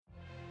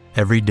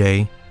Every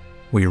day,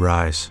 we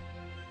rise,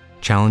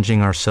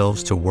 challenging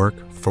ourselves to work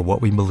for what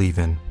we believe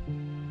in.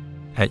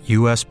 At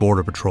U.S.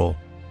 Border Patrol,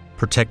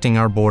 protecting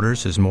our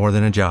borders is more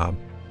than a job.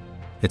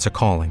 It's a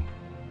calling.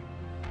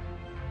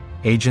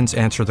 Agents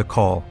answer the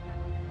call,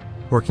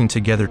 working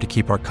together to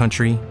keep our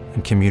country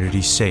and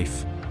communities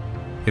safe.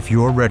 If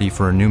you're ready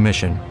for a new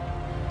mission,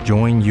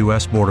 join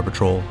U.S. Border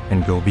Patrol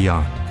and go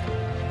beyond.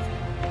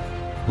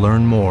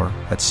 Learn more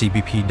at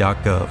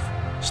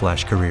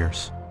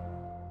cbp.gov/careers.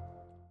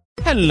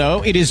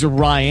 Hello, it is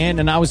Ryan,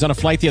 and I was on a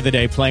flight the other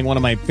day playing one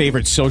of my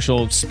favorite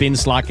social spin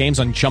slot games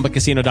on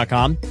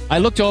ChumbaCasino.com. I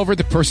looked over at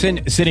the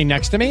person sitting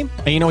next to me,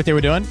 and you know what they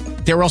were doing?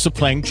 They were also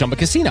playing Chumba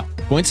Casino.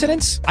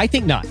 Coincidence? I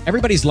think not.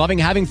 Everybody's loving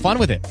having fun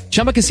with it.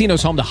 Chumba Casino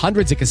is home to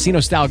hundreds of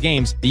casino-style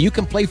games that you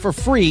can play for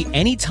free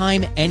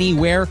anytime,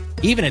 anywhere,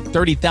 even at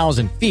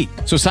 30,000 feet.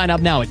 So sign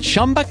up now at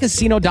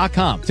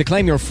ChumbaCasino.com to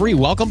claim your free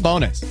welcome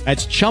bonus.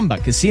 That's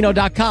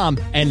ChumbaCasino.com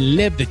and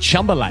live the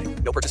Chumba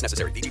life. No purchase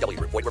necessary. VGW.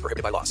 Void where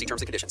prohibited by law. See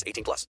terms and conditions.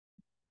 18+.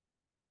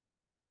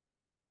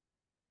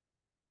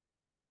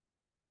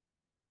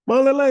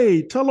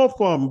 Malele,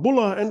 talofa,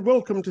 bula, and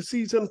welcome to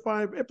Season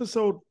 5,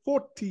 Episode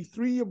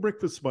 43 of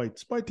Breakfast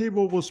Bites by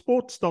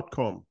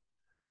TakeOverSports.com.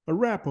 A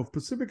wrap of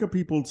Pasifika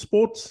People's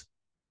sports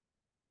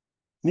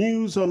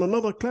news on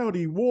another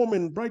cloudy, warm,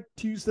 and bright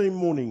Tuesday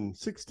morning,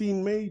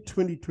 16 May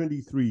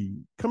 2023.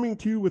 Coming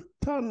to you with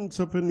tons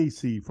of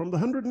hanisi from the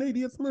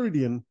 180th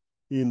meridian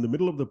in the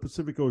middle of the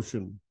Pacific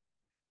Ocean.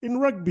 In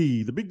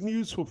rugby, the big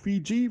news for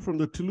Fiji from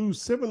the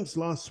Toulouse Sevens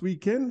last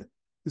weekend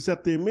is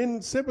that their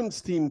men's sevens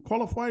team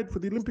qualified for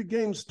the Olympic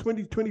Games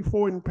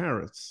 2024 in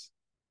Paris.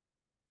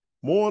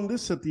 More on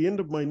this at the end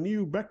of my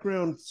new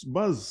Background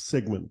Buzz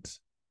segment.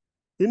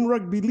 In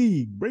Rugby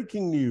League,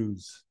 breaking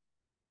news.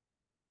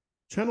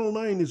 Channel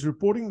 9 is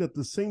reporting that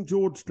the St.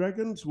 George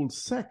Dragons will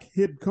sack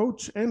head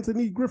coach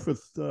Anthony Griffin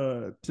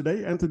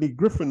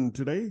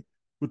today,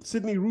 with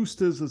Sydney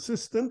Roosters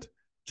assistant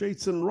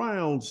Jason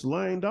Ryles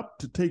lined up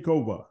to take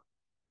over.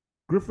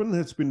 Griffin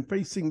has been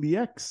facing the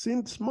axe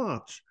since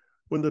March,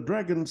 when the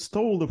Dragons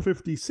told the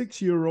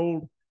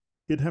 56-year-old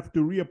he'd have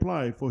to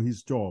reapply for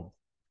his job.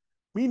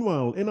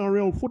 Meanwhile,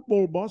 NRL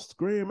football boss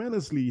Graham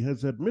Annesley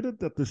has admitted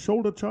that the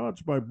shoulder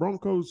charge by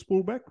Broncos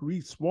fullback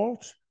Reece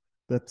Walsh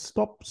that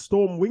stopped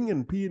Storm Wing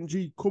and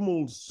PNG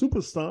Kummel's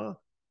superstar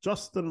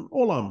Justin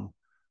Olam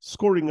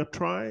scoring a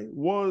try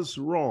was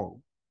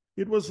wrong.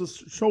 It was a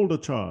shoulder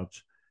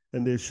charge,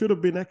 and there should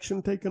have been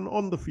action taken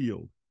on the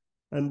field.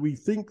 And we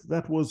think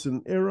that was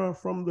an error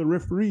from the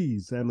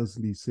referees,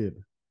 Annesley said.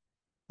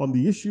 On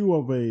the issue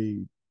of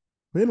a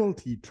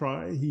penalty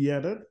try, he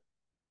added,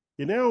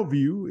 in our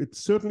view, it's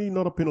certainly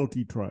not a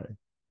penalty try.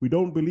 We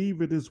don't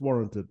believe it is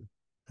warranted.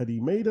 Had he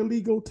made a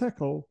legal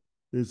tackle,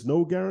 there's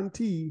no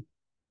guarantee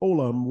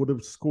Olam would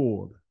have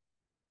scored.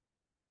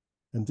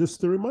 And just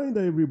to remind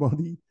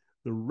everybody,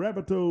 the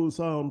Rabbitohs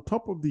are on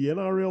top of the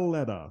NRL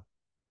ladder.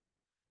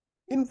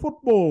 In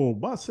football,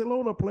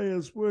 Barcelona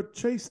players were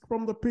chased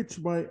from the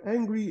pitch by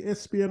angry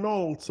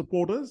Espanyol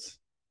supporters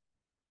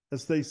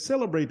as they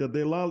celebrated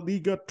their La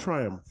Liga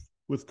triumph,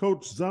 with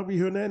Coach Xavi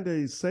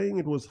Hernandez saying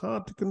it was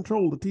hard to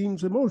control the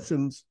team's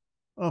emotions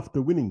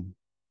after winning.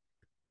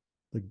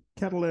 The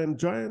Catalan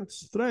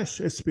Giants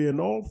thrashed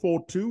Espanyol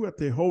 4-2 at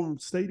their home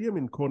stadium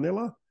in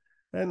Cornella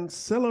and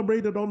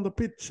celebrated on the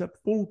pitch at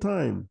full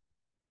time,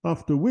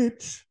 after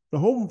which the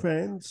home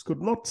fans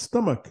could not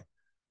stomach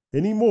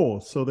anymore,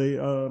 so they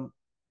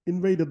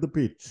invaded the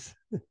pitch.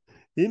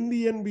 In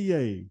the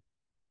NBA,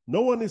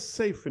 no one is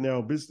safe in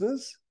our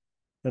business,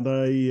 and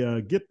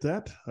I get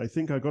that. I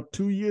think I got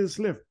 2 years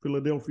left.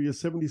 Philadelphia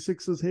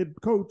 76ers head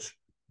coach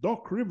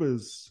Doc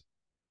Rivers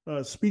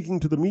speaking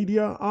to the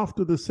media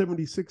after the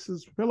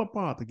 76ers fell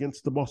apart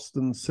against the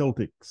Boston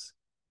Celtics,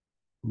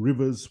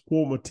 Rivers'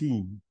 former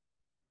team,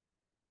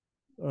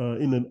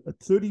 in a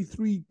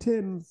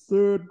 33-10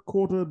 third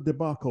quarter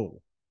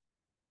debacle.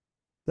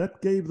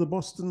 That gave the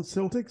Boston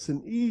Celtics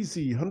an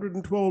easy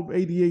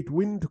 112-88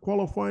 win to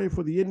qualify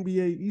for the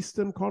NBA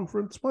Eastern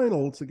Conference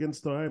Finals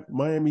against the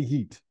Miami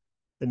Heat.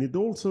 And it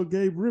also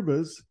gave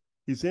Rivers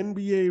his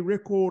NBA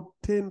record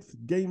 10th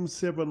Game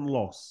 7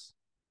 loss.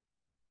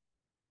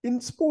 In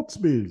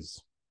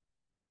SportsBiz,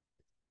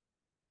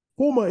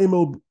 former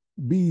MLB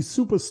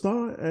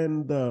superstar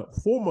and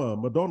former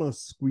Madonna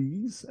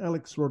squeeze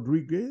Alex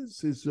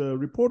Rodriguez is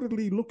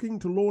reportedly looking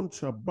to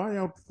launch a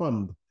buyout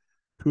fund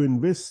to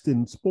invest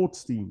in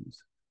sports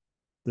teams.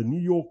 The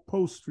New York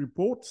Post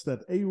reports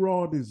that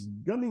A-Rod is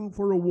gunning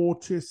for a war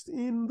chest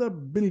in the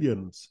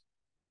billions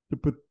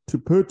to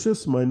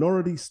purchase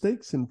minority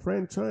stakes in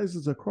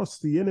franchises across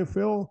the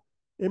NFL,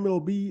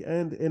 MLB,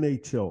 and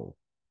NHL.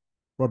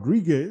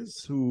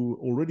 Rodriguez, who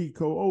already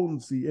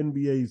co-owns the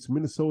NBA's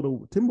Minnesota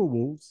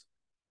Timberwolves,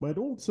 might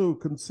also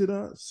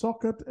consider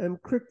soccer and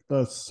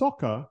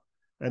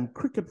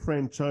cricket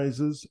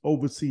franchises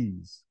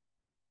overseas.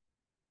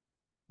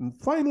 And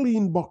finally,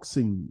 in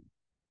boxing,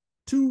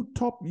 two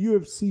top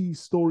UFC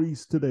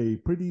stories today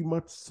pretty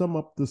much sum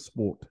up the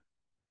sport.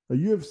 A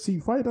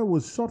UFC fighter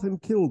was shot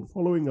and killed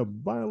following a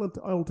violent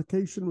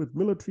altercation with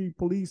military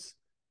police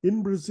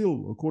in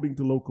Brazil, according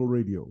to local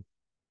radio.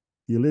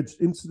 The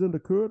alleged incident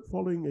occurred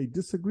following a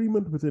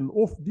disagreement with an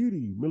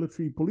off-duty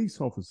military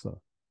police officer.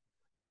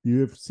 The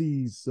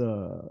UFC's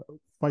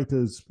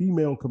fighter's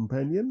female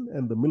companion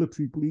and the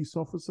military police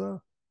officer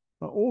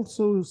are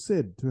also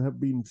said to have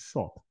been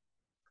shot.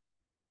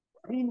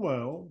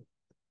 Meanwhile,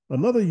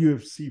 another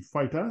UFC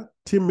fighter,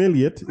 Tim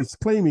Elliott, is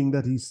claiming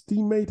that his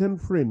teammate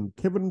and friend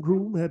Kevin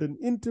Groom had an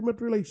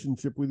intimate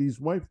relationship with his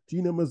wife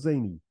Gina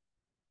Mazany,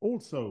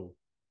 also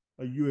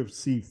a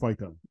UFC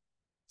fighter,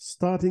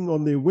 starting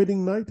on their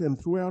wedding night and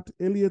throughout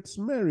Elliott's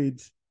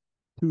marriage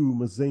to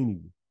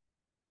Mazany.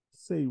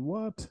 Say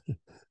what?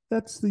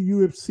 That's the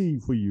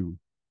UFC for you.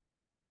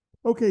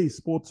 Okay,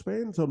 sports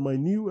fans, on my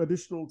new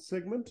additional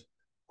segment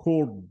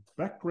called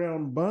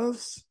Background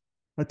Buzz,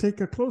 I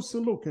take a closer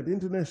look at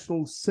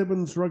International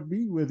Sevens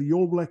Rugby, where the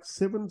All Black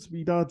Sevens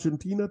beat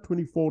Argentina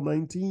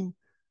 24-19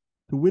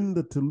 to win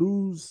the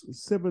Toulouse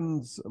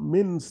Sevens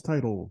men's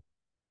title,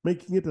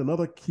 making it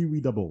another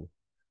Kiwi double.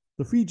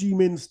 The Fiji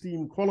men's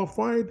team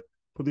qualified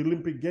for the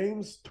Olympic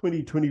Games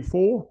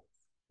 2024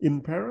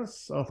 in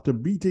Paris after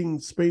beating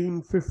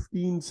Spain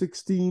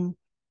 15-16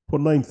 for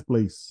 9th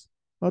place.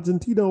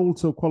 Argentina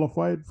also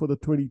qualified for the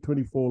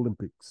 2024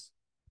 Olympics.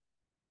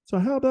 So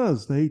how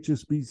does the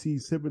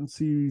HSBC 7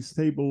 Series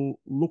table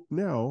look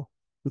now,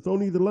 with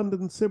only the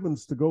London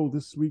Sevens to go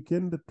this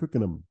weekend at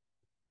Twickenham?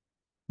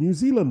 New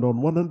Zealand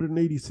on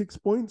 186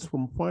 points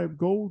from 5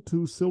 gold,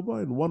 2 silver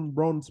and 1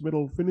 bronze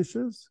medal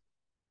finishes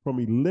from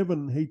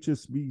 11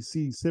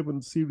 HSBC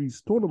 7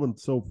 Series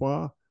tournaments so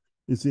far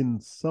is in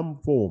some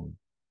form.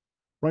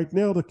 Right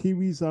now, the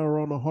Kiwis are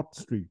on a hot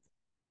streak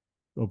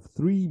of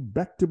 3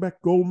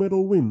 back-to-back gold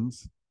medal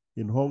wins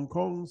in Hong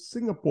Kong,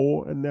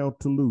 Singapore, and now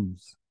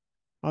Toulouse.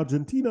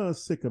 Argentina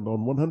is second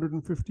on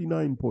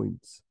 159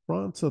 points.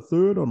 France are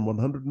third on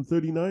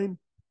 139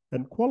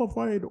 and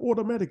qualified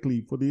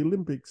automatically for the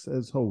Olympics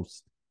as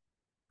host.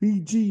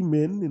 Fiji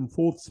Men in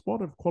 4th spot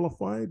have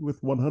qualified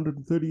with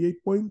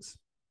 138 points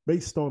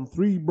based on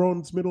 3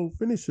 bronze medal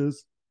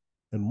finishes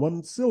and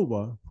 1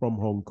 silver from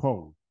Hong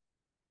Kong.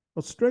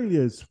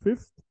 Australia is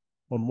 5th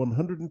on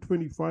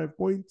 125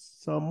 points.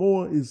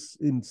 Samoa is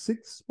in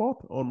 6th spot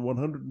on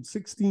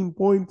 116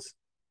 points,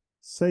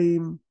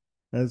 same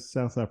as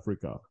South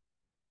Africa.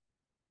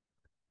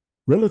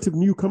 Relative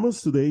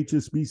newcomers to the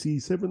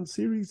HSBC 7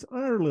 Series,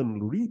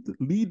 Ireland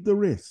lead the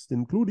rest,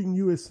 including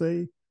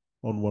USA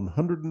on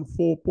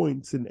 104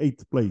 points in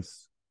 8th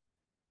place.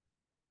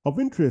 Of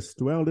interest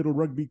to our little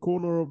rugby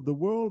corner of the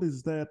world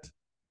is that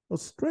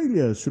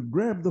Australia should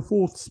grab the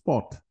 4th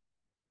spot,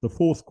 the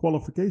 4th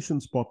qualification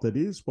spot, that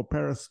is, for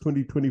Paris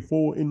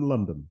 2024 in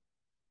London.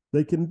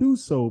 They can do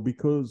so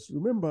because,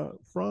 remember,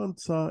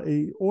 France are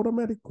an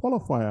automatic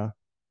qualifier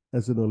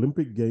as an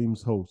Olympic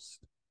Games host.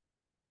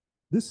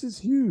 This is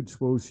huge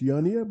for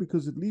Oceania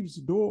because it leaves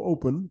the door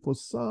open for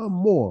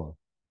Samoa,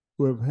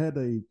 who have had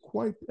a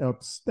quite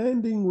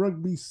outstanding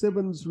rugby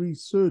sevens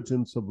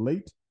resurgence of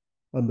late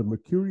under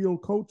mercurial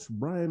coach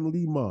Brian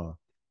Lee-Ma,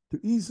 to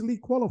easily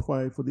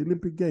qualify for the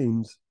Olympic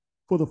Games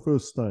for the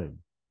first time.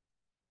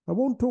 I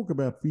won't talk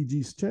about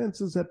Fiji's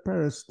chances at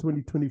Paris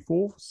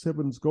 2024 for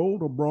sevens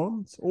gold or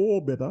bronze,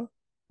 or better,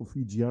 for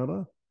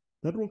Fijiana.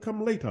 That will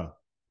come later,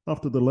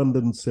 after the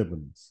London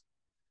Sevens.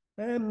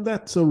 And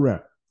that's a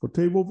wrap. For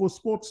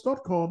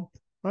TableForSports.com,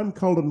 I'm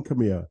Calden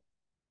Kamea.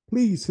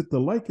 Please hit the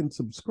like and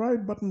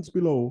subscribe buttons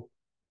below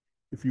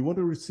if you want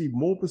to receive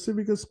more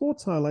Pasifika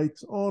sports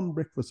highlights on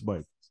Breakfast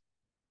Bites.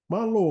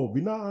 Malo,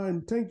 Vina,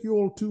 and thank you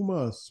all too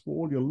much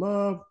for all your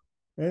love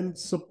and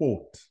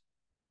support.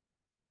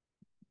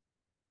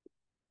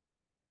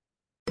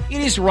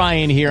 It is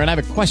Ryan here, and I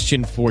have a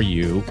question for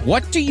you.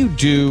 What do you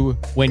do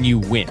when you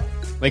win?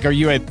 Like, are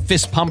you a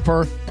fist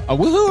pumper, a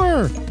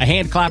woohooer, a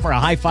hand clapper, a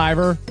high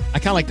fiver? I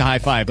kind of like the high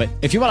five, but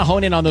if you want to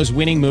hone in on those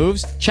winning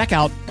moves, check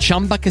out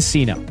Chumba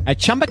Casino. At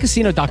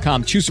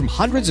ChumbaCasino.com, choose from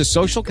hundreds of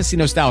social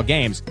casino-style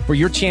games for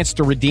your chance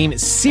to redeem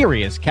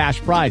serious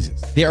cash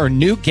prizes. There are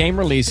new game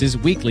releases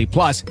weekly,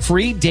 plus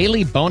free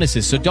daily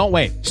bonuses. So don't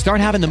wait. Start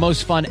having the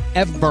most fun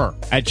ever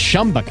at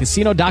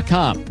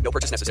ChumbaCasino.com. No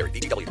purchase necessary.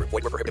 VGW Group.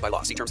 Void where prohibited by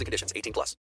law. See terms and conditions. 18+.